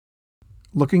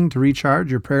Looking to recharge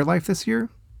your prayer life this year?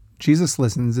 Jesus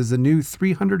Listens is a new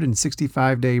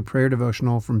 365-day prayer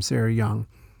devotional from Sarah Young,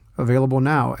 available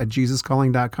now at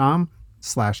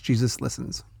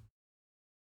jesuscalling.com/jesuslistens.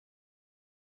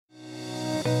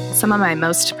 Some of my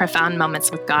most profound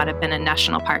moments with God have been in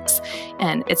national parks,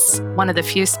 and it's one of the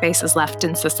few spaces left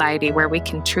in society where we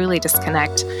can truly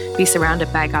disconnect, be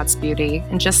surrounded by God's beauty,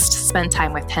 and just spend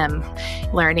time with Him,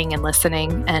 learning and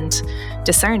listening and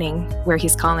discerning where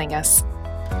He's calling us.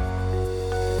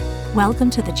 Welcome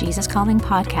to the Jesus Calling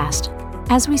podcast.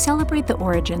 As we celebrate the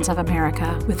origins of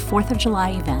America with 4th of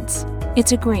July events,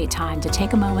 it's a great time to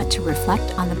take a moment to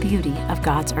reflect on the beauty of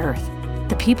God's earth,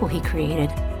 the people He created,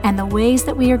 and the ways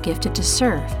that we are gifted to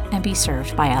serve and be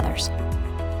served by others.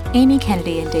 Amy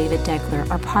Kennedy and David Degler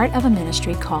are part of a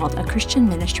ministry called A Christian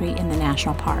Ministry in the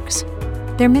National Parks.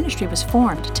 Their ministry was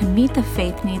formed to meet the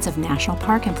faith needs of national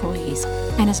park employees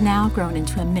and has now grown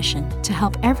into a mission to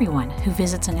help everyone who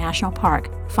visits a national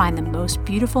park find the most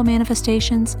beautiful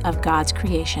manifestations of God's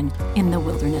creation in the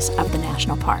wilderness of the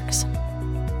national parks.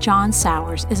 John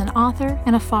Sowers is an author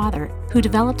and a father who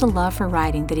developed a love for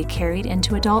writing that he carried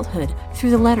into adulthood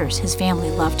through the letters his family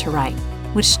loved to write,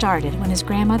 which started when his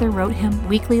grandmother wrote him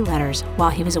weekly letters while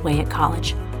he was away at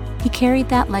college. He carried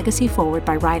that legacy forward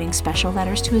by writing special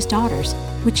letters to his daughters,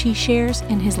 which he shares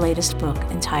in his latest book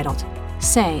entitled,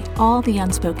 Say All the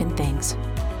Unspoken Things.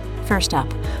 First up,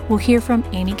 we'll hear from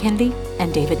Amy Kennedy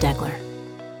and David Degler.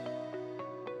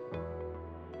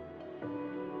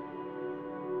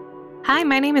 Hi,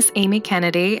 my name is Amy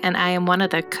Kennedy, and I am one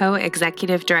of the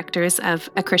co-executive directors of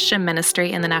A Christian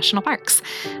Ministry in the National Parks.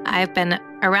 I've been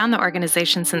around the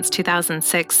organization since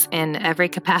 2006 in every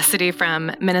capacity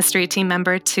from ministry team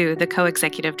member to the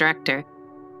co-executive director.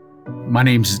 My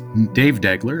name's Dave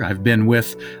Degler. I've been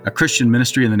with A Christian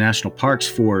Ministry in the National Parks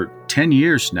for 10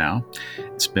 years now.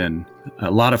 It's been a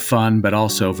lot of fun, but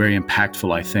also very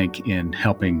impactful, I think, in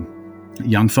helping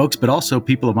young folks, but also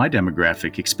people of my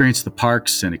demographic, experience the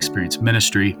parks and experience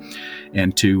ministry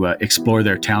and to explore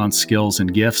their talents, skills,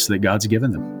 and gifts that God's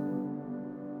given them.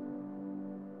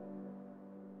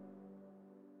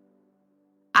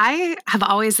 I have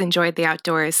always enjoyed the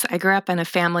outdoors. I grew up in a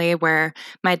family where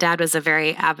my dad was a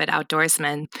very avid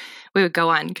outdoorsman. We would go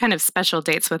on kind of special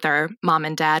dates with our mom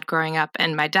and dad growing up,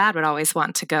 and my dad would always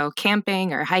want to go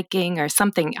camping or hiking or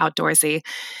something outdoorsy.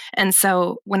 And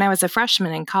so when I was a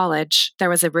freshman in college, there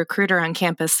was a recruiter on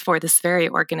campus for this very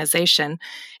organization,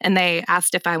 and they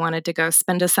asked if I wanted to go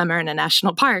spend a summer in a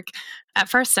national park. At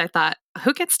first, I thought,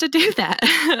 who gets to do that?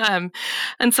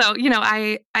 And so,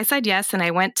 I said yes, and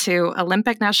I went to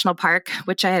Olympic National Park,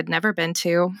 which I had never been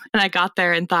to. And I got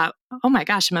there and thought, oh my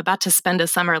gosh, I'm about to spend a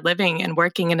summer living and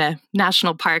working in a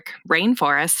national park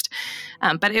rainforest.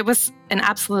 But it was an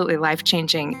absolutely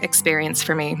life-changing experience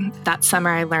for me. That summer,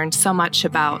 I learned so much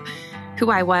about who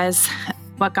I was,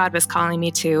 what God was calling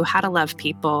me to, how to love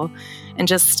people, and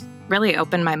just really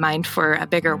opened my mind for a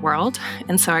bigger world.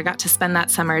 And so I got to spend that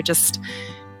summer just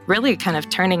really kind of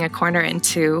turning a corner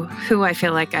into who I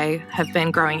feel like I have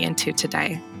been growing into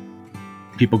today.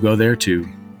 People go there to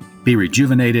be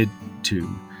rejuvenated, to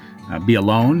be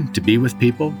alone, to be with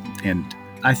people. And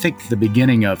I think the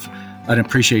beginning of an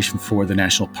appreciation for the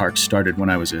national parks started when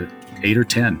I was 8 or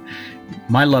 10.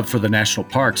 My love for the national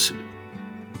parks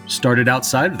started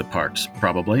outside of the parks,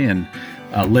 probably, and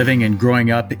living and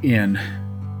growing up in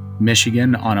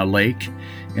Michigan on a lake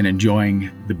and enjoying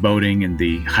the boating and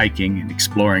the hiking and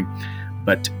exploring.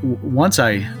 But once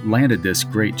I landed this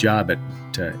great job at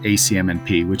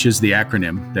ACMNP, which is the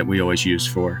acronym that we always use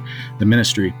for the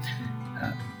ministry,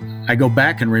 I go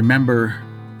back and remember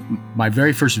my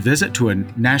very first visit to a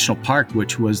national park,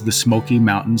 which was the Smoky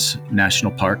Mountains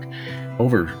National Park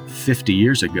over 50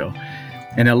 years ago.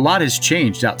 And a lot has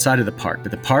changed outside of the park,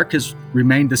 but the park has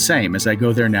remained the same as I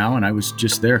go there now, and I was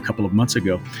just there a couple of months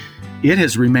ago. It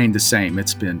has remained the same.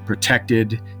 It's been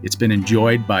protected. It's been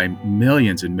enjoyed by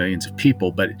millions and millions of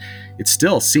people, but it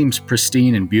still seems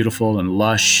pristine and beautiful and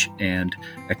lush and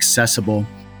accessible.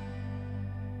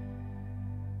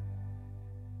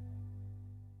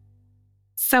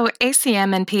 So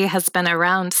ACMNP has been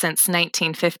around since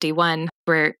 1951.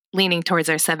 We're leaning towards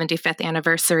our 75th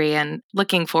anniversary and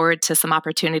looking forward to some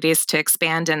opportunities to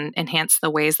expand and enhance the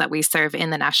ways that we serve in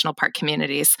the national park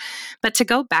communities. But to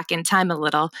go back in time a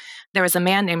little, there was a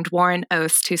man named Warren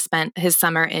Oast who spent his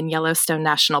summer in Yellowstone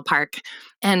National Park.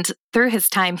 And through his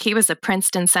time, he was a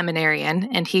Princeton seminarian,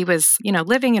 and he was,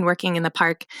 living and working in the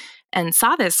park and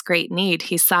saw this great need.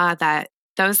 He saw that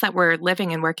those that were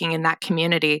living and working in that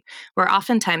community were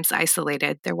oftentimes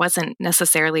isolated. There wasn't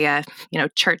necessarily a,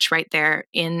 church right there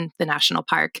in the national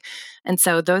park. And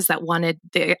so those that wanted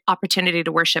the opportunity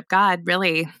to worship God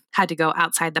really had to go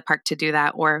outside the park to do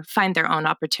that, or find their own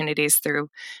opportunities through,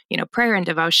 prayer and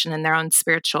devotion and their own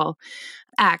spiritual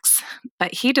acts.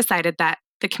 But he decided that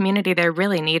the community there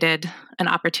really needed an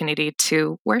opportunity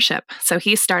to worship. So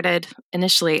he started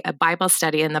initially a Bible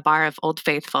study in the bar of Old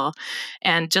Faithful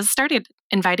and just started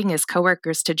inviting his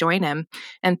coworkers to join him.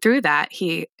 And through that,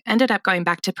 he ended up going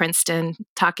back to Princeton,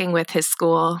 talking with his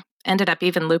school, ended up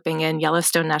even looping in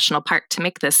Yellowstone National Park to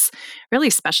make this really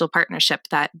special partnership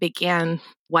that began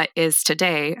what is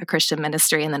today a Christian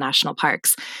ministry in the national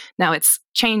parks. Now it's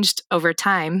changed over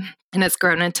time and it's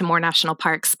grown into more national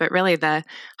parks, but really the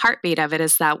heartbeat of it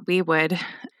is that we would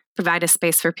provide a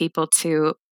space for people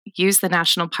to use the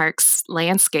national parks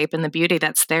landscape and the beauty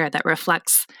that's there that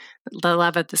reflects the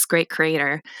love of this great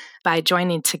creator by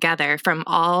joining together from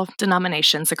all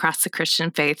denominations across the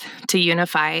Christian faith to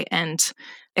unify and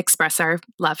express our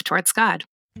love towards God.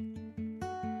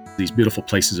 These beautiful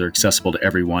places are accessible to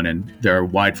everyone, and there are a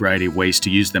wide variety of ways to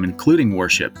use them, including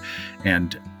worship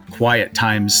and quiet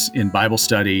times in Bible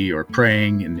study or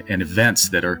praying and events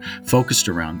that are focused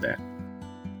around that.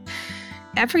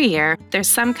 Every year, there's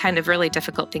some kind of really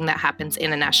difficult thing that happens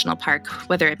in a national park,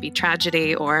 whether it be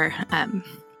tragedy or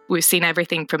we've seen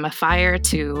everything from a fire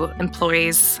to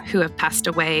employees who have passed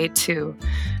away to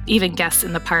even guests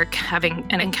in the park having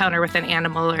an encounter with an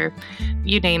animal, or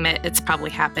you name it, it's probably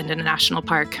happened in a national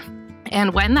park.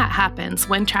 And when that happens,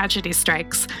 when tragedy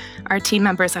strikes, our team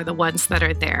members are the ones that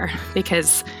are there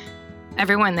because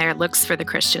everyone there looks for the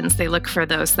Christians. They look for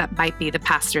those that might be the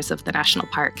pastors of the national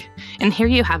park. And here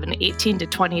you have an 18 to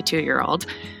 22-year-old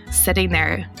sitting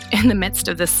there in the midst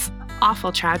of this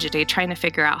awful tragedy, trying to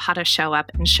figure out how to show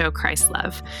up and show Christ's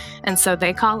love. And so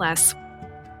they call us.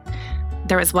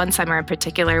 There was one summer in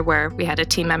particular where we had a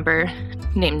team member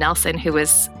named Nelson who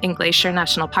was in Glacier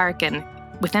National Park, and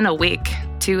within a week,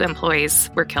 2 employees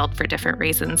were killed for different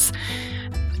reasons.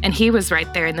 And he was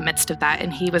right there in the midst of that,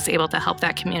 and he was able to help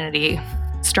that community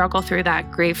struggle through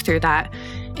that, grieve through that,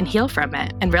 and heal from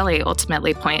it, and really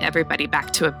ultimately point everybody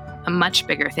back to a much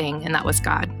bigger thing, and that was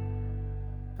God.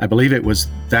 I believe it was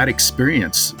that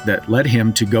experience that led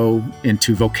him to go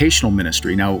into vocational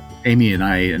ministry. Now, Amy and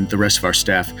I and the rest of our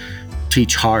staff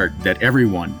teach hard that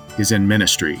everyone is in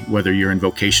ministry, whether you're in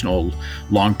vocational,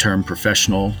 long-term,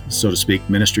 professional, so to speak,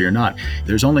 ministry or not.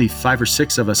 There's only 5 or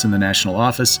 6 of us in the national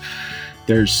office.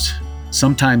 There's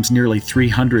sometimes nearly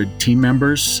 300 team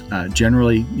members,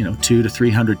 generally, 200 to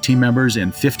 300 team members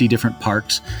in 50 different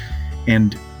parks.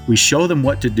 And we show them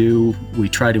what to do. We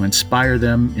try to inspire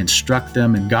them, instruct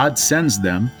them, and God sends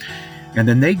them. And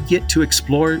then they get to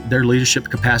explore their leadership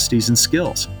capacities and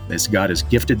skills as God has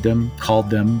gifted them, called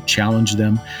them, challenged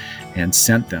them, and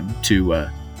sent them to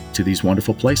these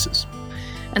wonderful places.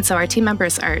 And so our team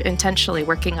members are intentionally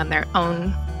working on their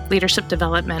own leadership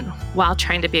development while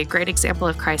trying to be a great example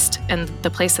of Christ in the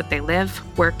place that they live,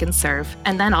 work, and serve,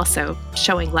 and then also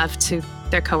showing love to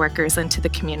their coworkers and to the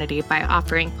community by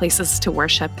offering places to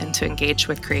worship and to engage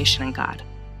with creation and God.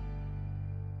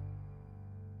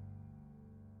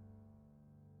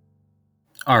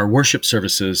 Our worship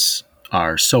services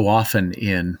are so often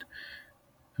in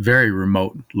very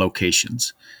remote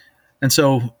locations. And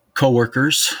so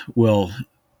coworkers will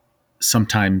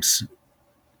sometimes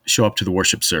show up to the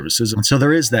worship services. And so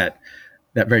there is that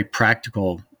very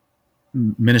practical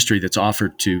ministry that's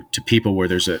offered to people where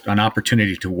there's an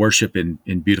opportunity to worship in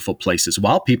beautiful places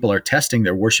while people are testing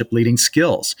their worship leading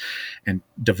skills and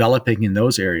developing in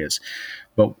those areas.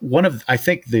 But I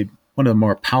think one of the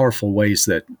more powerful ways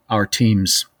that our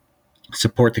teams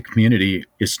support the community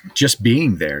is just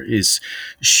being there, is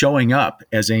showing up,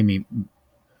 as Amy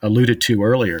alluded to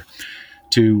earlier,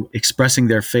 to expressing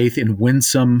their faith in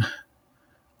winsome,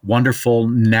 wonderful,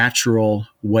 natural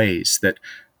ways. That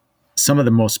some of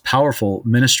the most powerful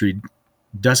ministry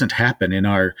doesn't happen in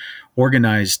our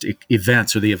organized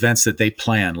events or the events that they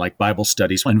plan, like Bible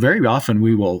studies. And very often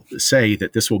we will say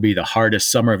that this will be the hardest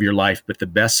summer of your life, but the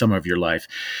best summer of your life.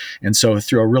 And so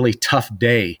through a really tough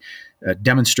day,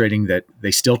 demonstrating that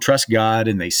they still trust God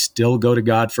and they still go to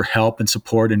God for help and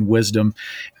support and wisdom,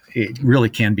 it really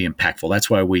can be impactful. That's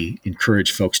why we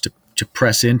encourage folks to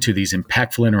press into these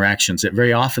impactful interactions that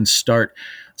very often start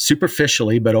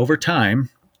superficially, but over time,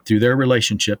 through their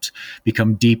relationships,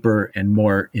 become deeper and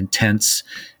more intense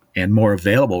and more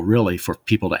available, really, for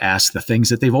people to ask the things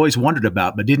that they've always wondered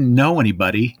about, but didn't know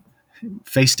anybody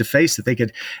face to face that they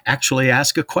could actually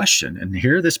ask a question. And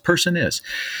here this person is.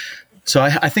 So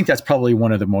I think that's probably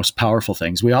one of the most powerful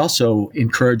things. We also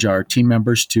encourage our team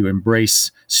members to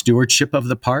embrace stewardship of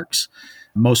the parks.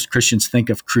 Most Christians think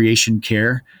of creation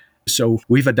care. So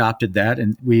we've adopted that,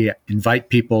 and we invite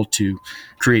people to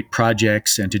create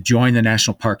projects and to join the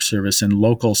National Park Service and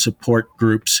local support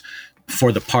groups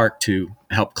for the park to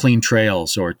help clean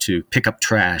trails or to pick up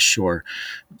trash or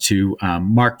to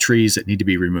mark trees that need to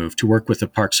be removed, to work with the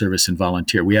Park Service and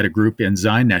volunteer. We had a group in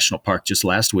Zion National Park just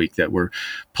last week that were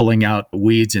pulling out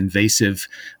weeds, invasive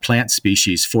plant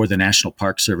species for the National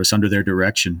Park Service under their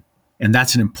direction. And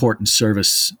that's an important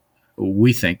service,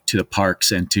 we think, to the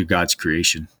parks and to God's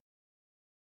creation.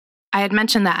 I had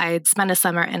mentioned that I had spent a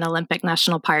summer in Olympic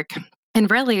National Park. And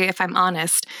really, if I'm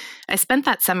honest, I spent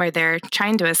that summer there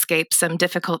trying to escape some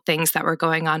difficult things that were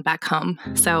going on back home.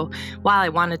 So while I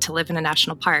wanted to live in a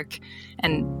national park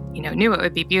and, knew it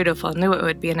would be beautiful, knew it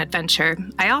would be an adventure,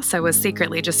 I also was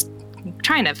secretly just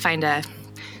trying to find a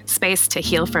space to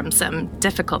heal from some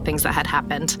difficult things that had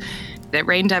happened. It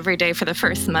rained every day for the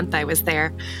first month I was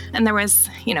there. And there was,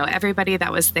 everybody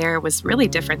that was there was really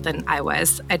different than I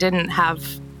was. I didn't have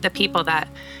the people that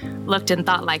looked and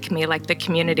thought like me, like the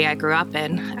community I grew up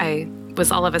in. I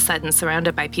was all of a sudden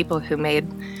surrounded by people who made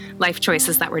life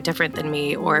choices that were different than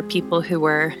me, or people who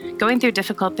were going through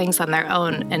difficult things on their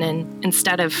own. And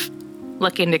instead of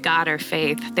looking to God or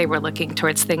faith, they were looking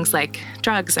towards things like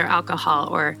drugs or alcohol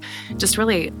or just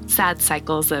really sad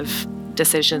cycles of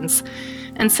decisions.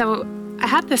 And so I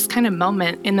had this kind of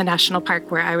moment in the national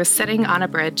park where I was sitting on a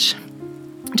bridge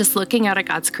just looking out at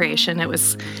God's creation. It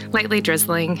was lightly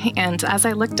drizzling. And as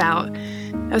I looked out,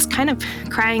 I was kind of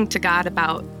crying to God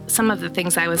about some of the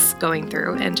things I was going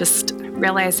through and just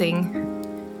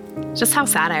realizing just how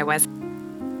sad I was.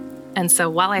 And so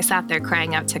while I sat there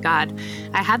crying out to God,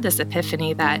 I had this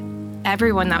epiphany that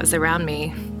everyone that was around me,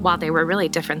 while they were really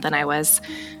different than I was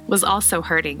also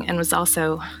hurting and was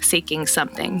also seeking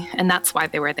something. And that's why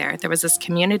they were there. There was this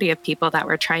community of people that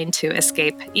were trying to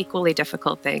escape equally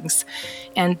difficult things.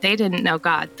 And they didn't know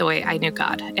God the way I knew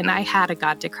God. And I had a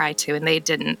God to cry to, and they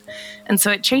didn't. And so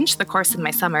it changed the course of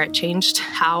my summer. It changed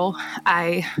how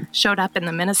I showed up in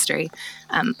the ministry.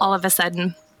 All of a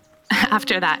sudden,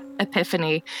 after that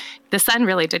epiphany, the sun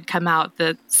really did come out.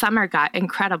 The summer got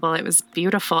incredible. It was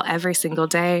beautiful every single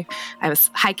day. I was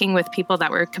hiking with people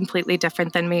that were completely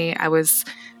different than me.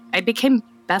 I became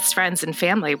best friends and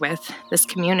family with this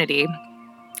community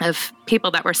of people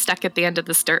that were stuck at the end of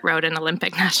this dirt road in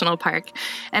Olympic National Park.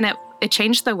 And it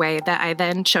changed the way that I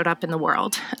then showed up in the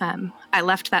world. I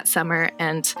left that summer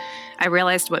and I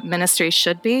realized what ministry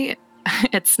should be.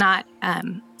 It's not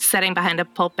sitting behind a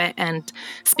pulpit and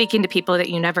speaking to people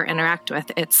that you never interact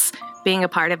with. It's being a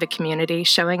part of a community,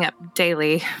 showing up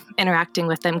daily, interacting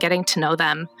with them, getting to know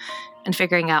them, and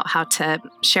figuring out how to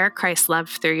share Christ's love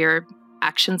through your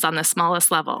actions on the smallest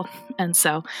level. And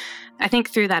so I think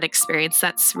through that experience,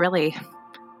 that's really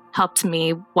helped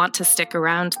me want to stick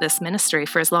around this ministry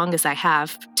for as long as I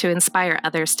have, to inspire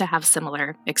others to have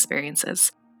similar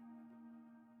experiences.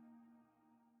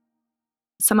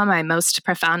 Some of my most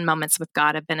profound moments with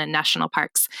God have been in national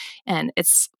parks, and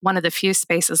it's one of the few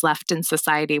spaces left in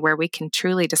society where we can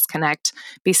truly disconnect,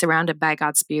 be surrounded by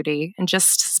God's beauty, and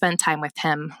just spend time with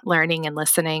Him, learning and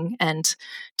listening and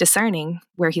discerning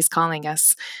where He's calling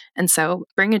us. And so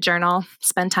bring a journal,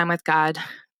 spend time with God.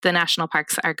 The national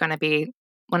parks are going to be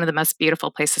one of the most beautiful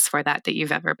places for that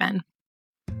you've ever been.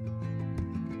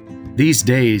 These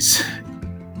days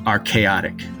are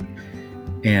chaotic.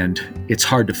 And it's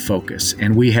hard to focus.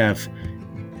 And we have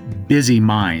busy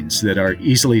minds that are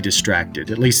easily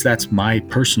distracted. At least that's my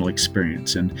personal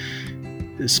experience. And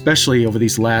especially over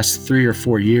these last 3 or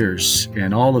 4 years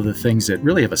and all of the things that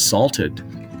really have assaulted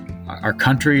our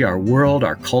country, our world,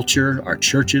 our culture, our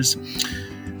churches,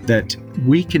 that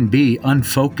we can be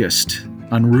unfocused,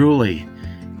 unruly,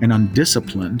 and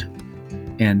undisciplined.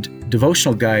 And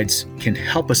devotional guides can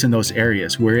help us in those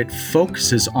areas where it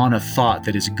focuses on a thought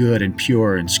that is good and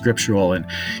pure and scriptural and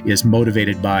is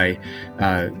motivated by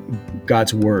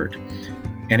God's word.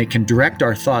 And it can direct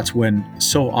our thoughts when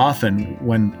so often,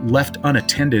 when left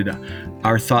unattended,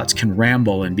 our thoughts can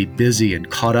ramble and be busy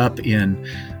and caught up in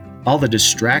all the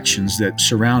distractions that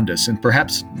surround us. And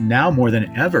perhaps now more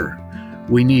than ever,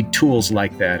 we need tools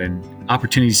like that and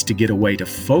opportunities to get away, to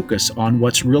focus on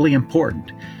what's really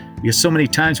important. Because so many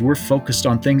times we're focused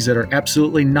on things that are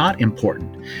absolutely not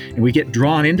important, and we get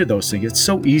drawn into those things. It's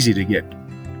so easy to get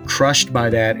crushed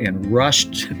by that and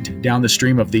rushed down the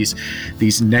stream of these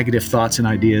negative thoughts and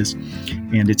ideas.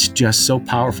 And it's just so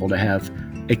powerful to have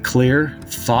a clear,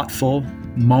 thoughtful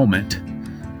moment,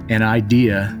 an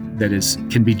idea that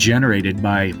can be generated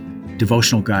by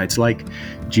devotional guides like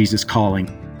Jesus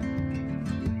Calling.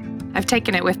 I've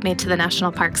taken it with me to the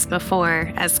national parks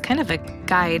before as kind of a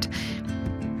guide.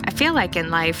 I feel like in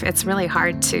life, it's really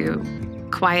hard to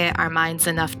quiet our minds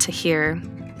enough to hear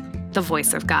the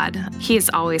voice of God. He is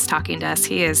always talking to us.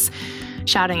 He is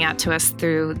shouting out to us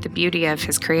through the beauty of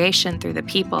his creation, through the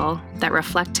people that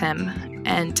reflect him.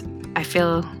 And I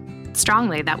feel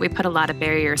strongly that we put a lot of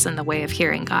barriers in the way of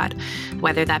hearing God,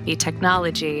 whether that be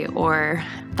technology or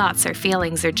thoughts or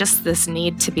feelings or just this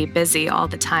need to be busy all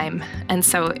the time. And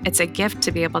so it's a gift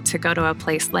to be able to go to a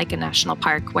place like a national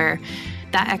park where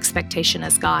that expectation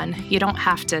is gone. You don't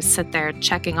have to sit there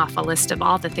checking off a list of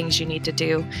all the things you need to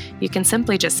do. You can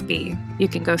simply just be. You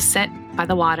can go sit by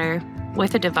the water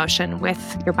with a devotion,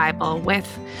 with your Bible,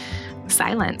 with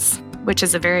silence, which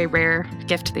is a very rare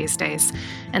gift these days,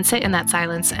 and sit in that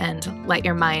silence and let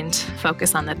your mind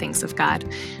focus on the things of God.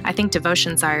 I think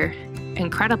devotions are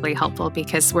incredibly helpful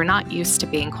because we're not used to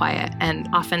being quiet. And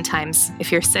oftentimes, if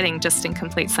you're sitting just in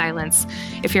complete silence,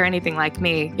 if you're anything like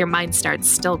me, your mind starts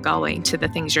still going to the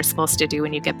things you're supposed to do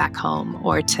when you get back home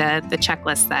or to the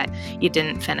checklist that you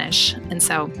didn't finish. And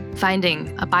so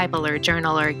finding a Bible or a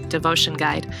journal or a devotion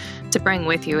guide to bring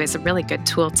with you is a really good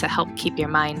tool to help keep your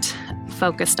mind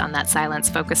focused on that silence,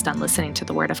 focused on listening to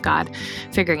the Word of God,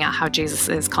 figuring out how Jesus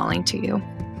is calling to you.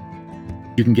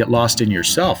 You can get lost in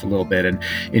yourself a little bit and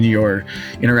in your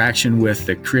interaction with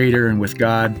the Creator and with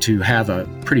God to have a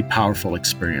pretty powerful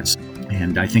experience.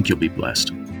 And I think you'll be blessed.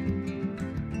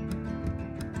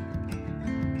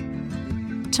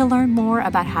 To learn more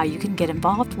about how you can get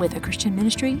involved with a Christian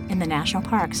ministry in the national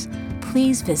parks,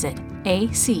 please visit acmnp.com.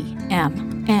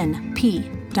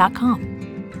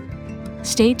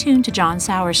 Stay tuned to John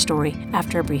Sauer's story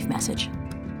after a brief message.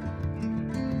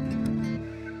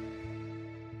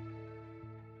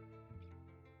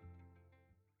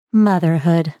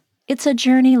 Motherhood. It's a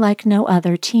journey like no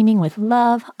other, teeming with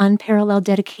love, unparalleled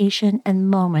dedication, and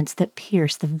moments that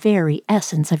pierce the very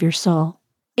essence of your soul.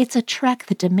 It's a trek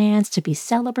that demands to be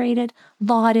celebrated,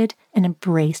 lauded, and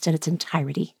embraced in its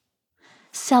entirety.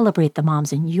 Celebrate the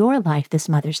moms in your life this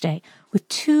Mother's Day with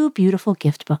 2 beautiful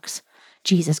gift books,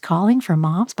 Jesus Calling for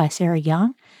Moms by Sarah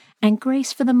Young and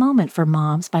Grace for the Moment for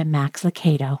Moms by Max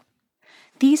Lucado.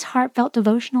 These heartfelt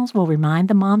devotionals will remind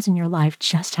the moms in your life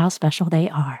just how special they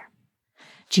are.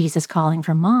 Jesus Calling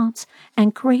for Moms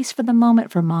and Grace for the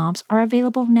Moment for Moms are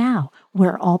available now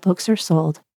where all books are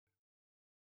sold.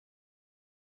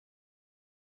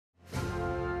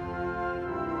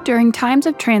 During times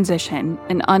of transition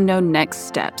and unknown next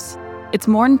steps, it's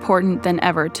more important than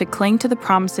ever to cling to the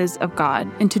promises of God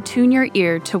and to tune your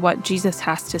ear to what Jesus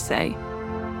has to say.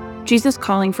 Jesus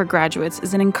Calling for Graduates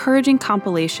is an encouraging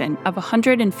compilation of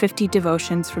 150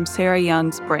 devotions from Sarah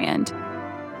Young's brand.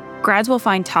 Grads will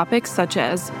find topics such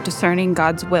as discerning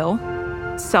God's will,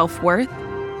 self-worth,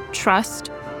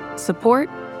 trust, support,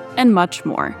 and much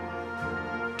more.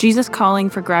 Jesus Calling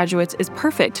for Graduates is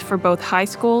perfect for both high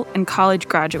school and college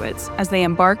graduates as they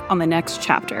embark on the next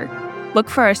chapter. Look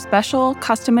for a special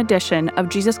custom edition of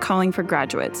Jesus Calling for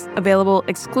Graduates, available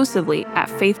exclusively at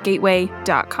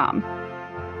faithgateway.com.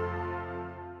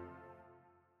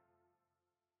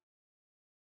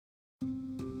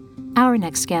 Our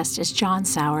next guest is John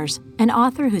Sauers, an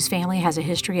author whose family has a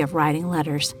history of writing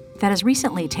letters that has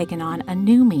recently taken on a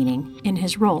new meaning in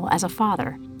his role as a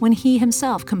father, when he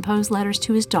himself composed letters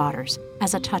to his daughters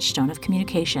as a touchstone of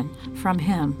communication from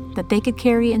him that they could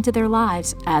carry into their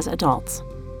lives as adults.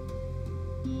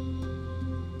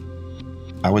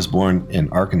 I was born in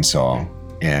Arkansas,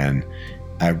 and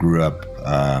I grew up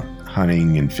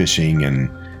hunting and fishing, and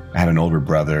I had an older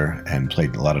brother and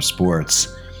played a lot of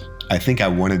sports. I think I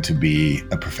wanted to be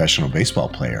a professional baseball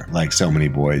player, like so many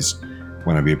boys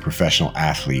want to be a professional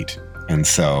athlete. And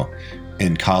so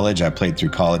in college, I played through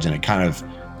college, and it kind of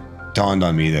dawned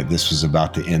on me that this was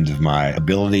about the end of my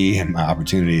ability and my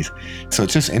opportunities. So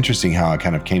it's just interesting how I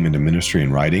kind of came into ministry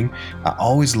and writing. I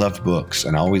always loved books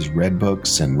and I always read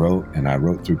books and wrote, and I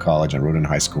wrote through college, I wrote in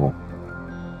high school.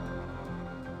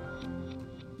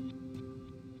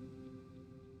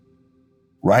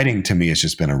 Writing to me has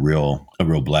just been a real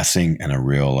blessing and a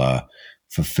real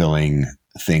fulfilling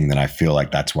thing that I feel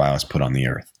like that's why I was put on the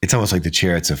earth. It's almost like the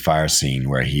Chariots of Fire scene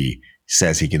where he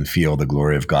says he can feel the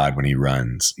glory of God when he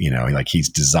runs, like he's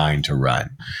designed to run.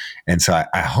 And so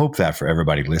I hope that for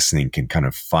everybody listening can kind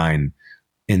of find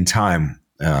in time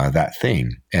that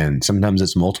thing. And sometimes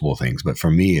it's multiple things, but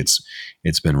for me,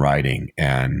 it's been writing,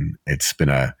 and it's been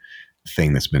a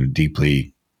thing that's been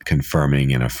deeply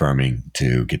confirming and affirming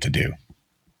to get to do.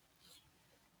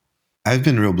 I've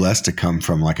been real blessed to come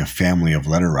from like a family of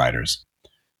letter writers.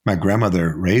 My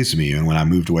grandmother raised me, and when I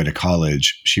moved away to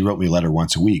college, she wrote me a letter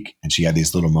once a week, and she had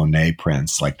these little Monet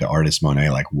prints, like the artist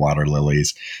Monet, like water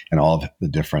lilies and all of the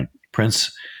different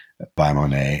prints by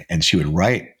Monet, and she would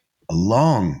write a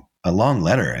long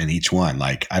letter in each one.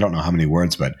 Like, I don't know how many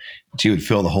words, but she would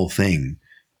fill the whole thing,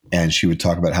 and she would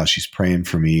talk about how she's praying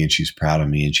for me and she's proud of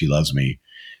me and she loves me.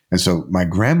 And so my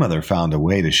grandmother found a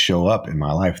way to show up in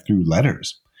my life through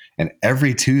letters. And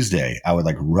every Tuesday, I would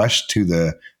like rush to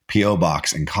the P.O.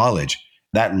 box in college.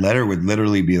 That letter would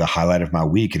literally be the highlight of my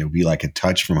week. And it would be like a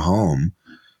touch from home,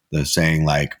 the saying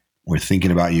like, we're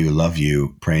thinking about you, love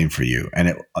you, praying for you. And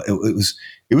it was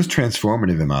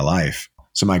transformative in my life.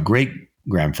 So my great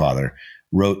grandfather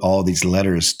wrote all these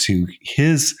letters to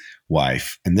his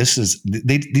wife. And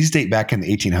these date back in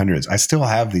the 1800s. I still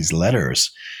have these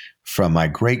letters from my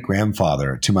great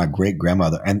grandfather to my great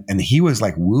grandmother. And he was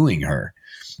like wooing her.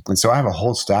 And so I have a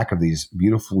whole stack of these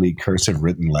beautifully cursive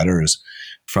written letters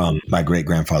from my great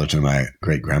grandfather to my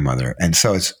great grandmother. And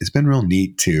so it's been real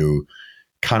neat to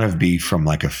kind of be from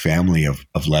like a family of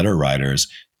letter writers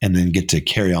and then get to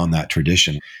carry on that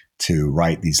tradition to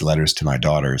write these letters to my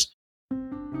daughters.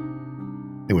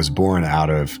 It was born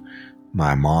out of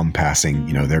my mom passing,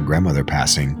 their grandmother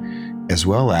passing, as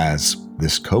well as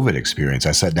this COVID experience.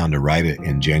 I sat down to write it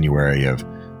in January of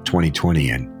 2020,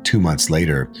 and 2 months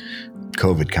later,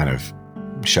 COVID kind of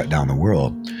shut down the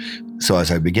world. So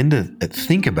as I begin to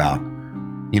think about,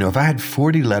 if I had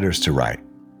 40 letters to write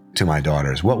to my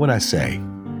daughters, what would I say?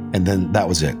 And then that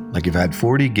was it. Like if I had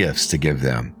 40 gifts to give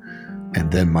them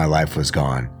and then my life was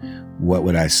gone, what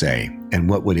would I say? And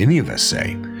what would any of us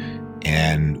say?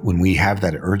 And when we have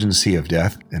that urgency of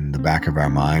death in the back of our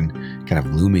mind kind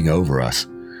of looming over us,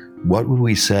 what would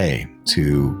we say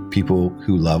to people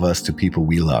who love us, to people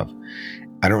we love?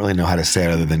 I don't really know how to say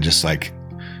it other than just like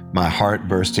my heart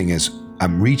bursting as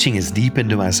I'm reaching as deep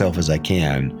into myself as I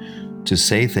can to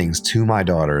say things to my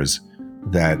daughters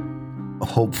that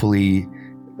hopefully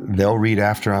they'll read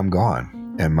after I'm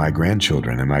gone, and my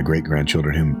grandchildren and my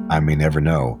great-grandchildren whom I may never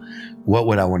know. What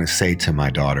would I want to say to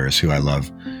my daughters who I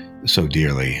love so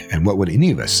dearly? And what would any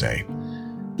of us say?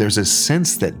 There's a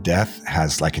sense that death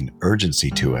has like an urgency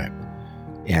to it.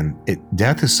 And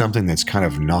death is something that's kind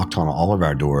of knocked on all of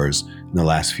our doors in the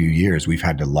last few years. We've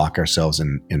had to lock ourselves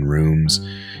in rooms.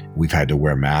 We've had to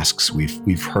wear masks.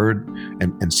 We've heard,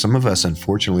 and some of us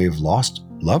unfortunately have lost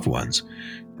loved ones.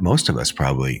 Most of us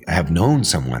probably have known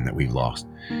someone that we've lost.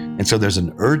 And so there's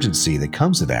an urgency that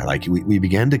comes to that. Like we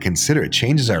begin to consider, it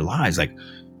changes our lives. Like,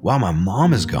 wow, my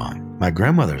mom is gone. My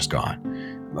grandmother's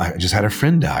gone. I just had a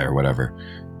friend die or whatever.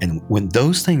 And when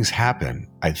those things happen,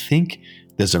 I think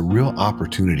there's a real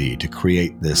opportunity to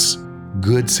create this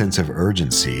good sense of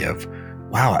urgency of,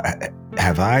 wow,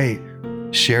 have I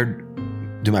shared,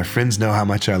 do my friends know how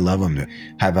much I love them?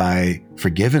 Have I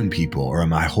forgiven people, or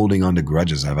am I holding on to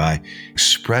grudges? Have I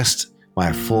expressed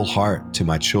my full heart to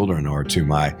my children or to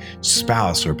my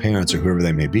spouse or parents or whoever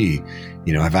they may be?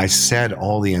 Have I said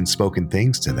all the unspoken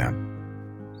things to them?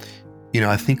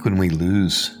 I think when we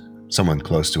lose someone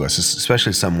close to us,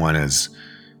 especially someone as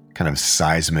kind of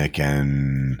seismic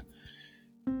and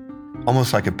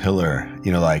almost like a pillar,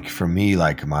 like for me,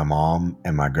 like my mom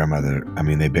and my grandmother,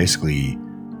 they basically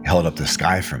held up the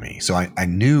sky for me. So I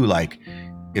knew like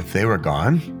if they were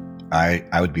gone,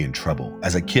 I would be in trouble.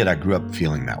 As a kid, I grew up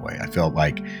feeling that way. I felt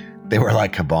like they were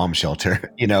like a bomb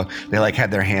shelter, they like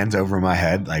had their hands over my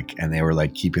head, and they were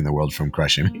like keeping the world from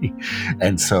crushing me.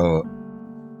 And so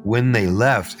when they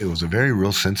left, it was a very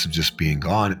real sense of just being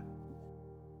gone.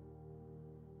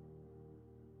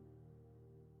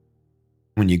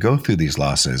 When you go through these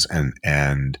losses,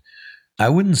 and I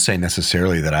wouldn't say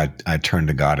necessarily that I turned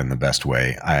to God in the best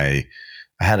way. I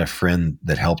had a friend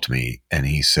that helped me, and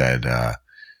he said,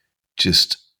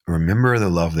 just remember the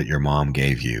love that your mom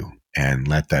gave you, and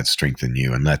let that strengthen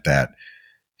you, and let that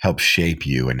help shape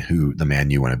you and who the man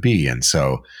you want to be. And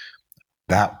so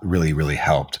that really, really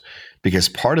helped, because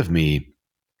part of me,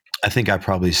 I think I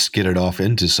probably skidded off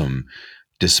into some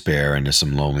despair, into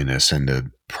some loneliness,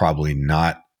 into probably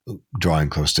not drawing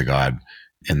close to God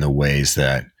in the ways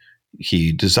that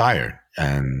he desired.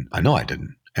 And I know I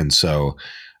didn't. And so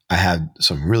I had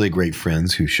some really great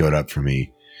friends who showed up for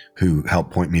me, who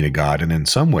helped point me to God, and in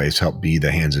some ways helped be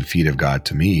the hands and feet of God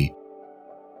to me.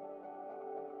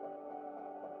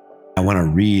 I want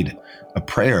to read a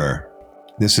prayer.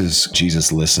 This is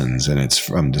Jesus Listens, and it's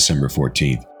from December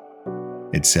 14th.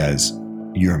 It says,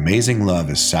 "Your amazing love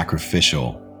is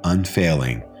sacrificial,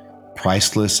 unfailing,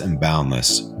 priceless and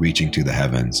boundless, reaching to the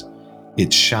heavens.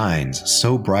 It shines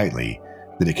so brightly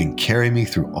that it can carry me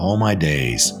through all my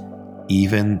days,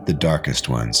 even the darkest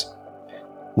ones.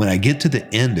 When I get to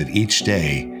the end of each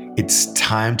day, it's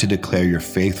time to declare your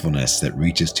faithfulness that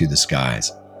reaches to the skies.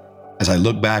 As I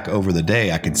look back over the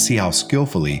day, I can see how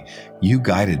skillfully you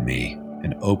guided me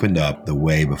and opened up the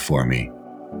way before me.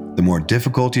 The more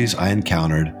difficulties I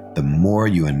encountered, the more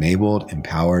you enabled,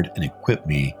 empowered, and equipped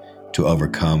me to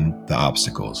overcome the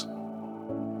obstacles.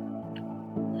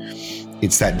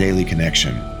 It's that daily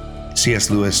connection. C.S.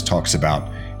 Lewis talks about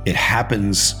it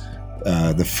happens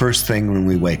the first thing when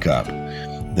we wake up,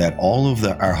 that all of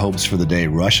our hopes for the day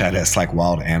rush at us like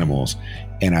wild animals.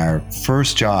 And our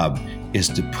first job is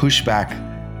to push back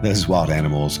those wild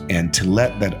animals and to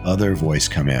let that other voice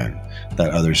come in, that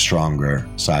other stronger,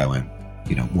 silent,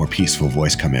 more peaceful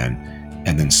voice come in,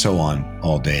 and then so on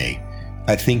all day.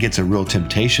 I think it's a real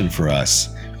temptation for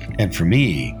us and for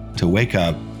me to wake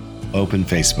up, open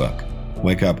Facebook,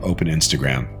 wake up, open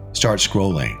Instagram, start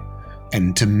scrolling,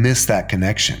 and to miss that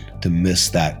connection, to miss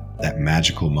that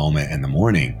magical moment in the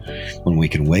morning when we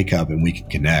can wake up and we can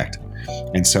connect.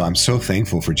 And so I'm so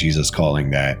thankful for Jesus Calling,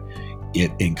 that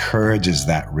it encourages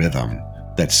that rhythm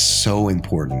that's so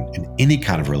important in any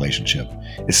kind of relationship,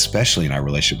 especially in our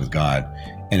relationship with God.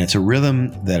 And it's a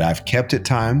rhythm that I've kept at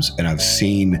times, and I've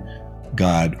seen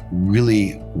God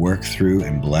really work through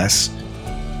and bless.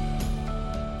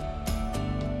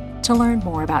 To learn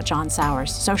more about John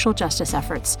Sowers' social justice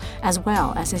efforts, as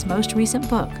well as his most recent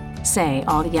book, Say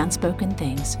All the Unspoken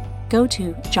Things, go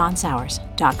to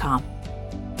johnsowers.com.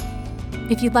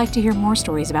 If you'd like to hear more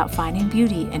stories about finding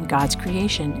beauty in God's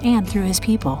creation and through His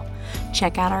people,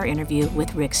 check out our interview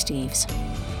with Rick Steves.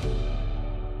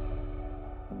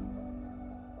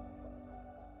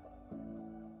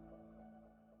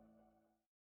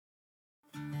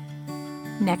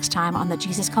 Next time on the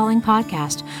Jesus Calling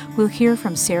podcast, we'll hear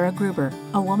from Sarah Gruber,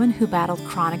 a woman who battled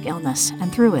chronic illness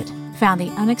and through it found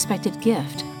the unexpected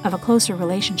gift of a closer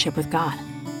relationship with God.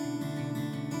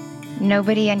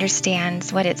 Nobody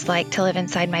understands what it's like to live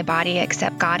inside my body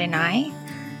except God and I,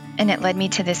 and it led me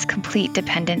to this complete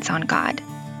dependence on God.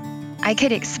 I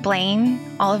could explain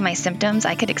all of my symptoms,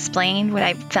 I could explain what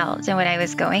I felt and what I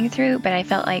was going through, but I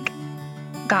felt like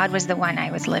God was the one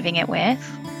I was living it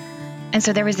with. And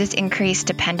so there was this increased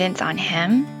dependence on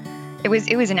Him. It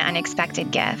was an unexpected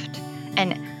gift.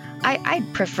 And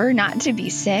I'd prefer not to be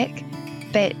sick,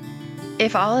 but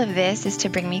if all of this is to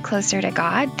bring me closer to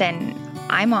God, then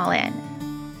I'm all in.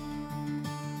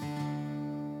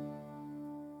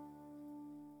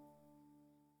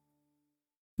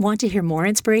 Want to hear more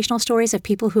inspirational stories of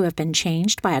people who have been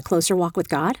changed by a closer walk with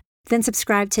God? Then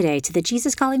subscribe today to the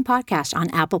Jesus Calling podcast on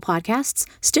Apple Podcasts,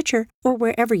 Stitcher, or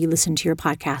wherever you listen to your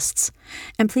podcasts.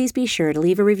 And please be sure to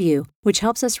leave a review, which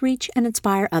helps us reach and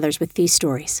inspire others with these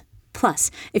stories.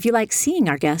 Plus, if you like seeing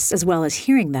our guests as well as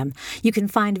hearing them, you can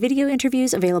find video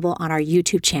interviews available on our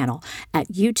YouTube channel at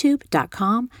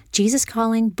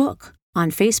youtube.com/JesusCallingBook, on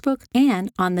Facebook,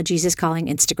 and on the Jesus Calling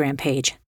Instagram page.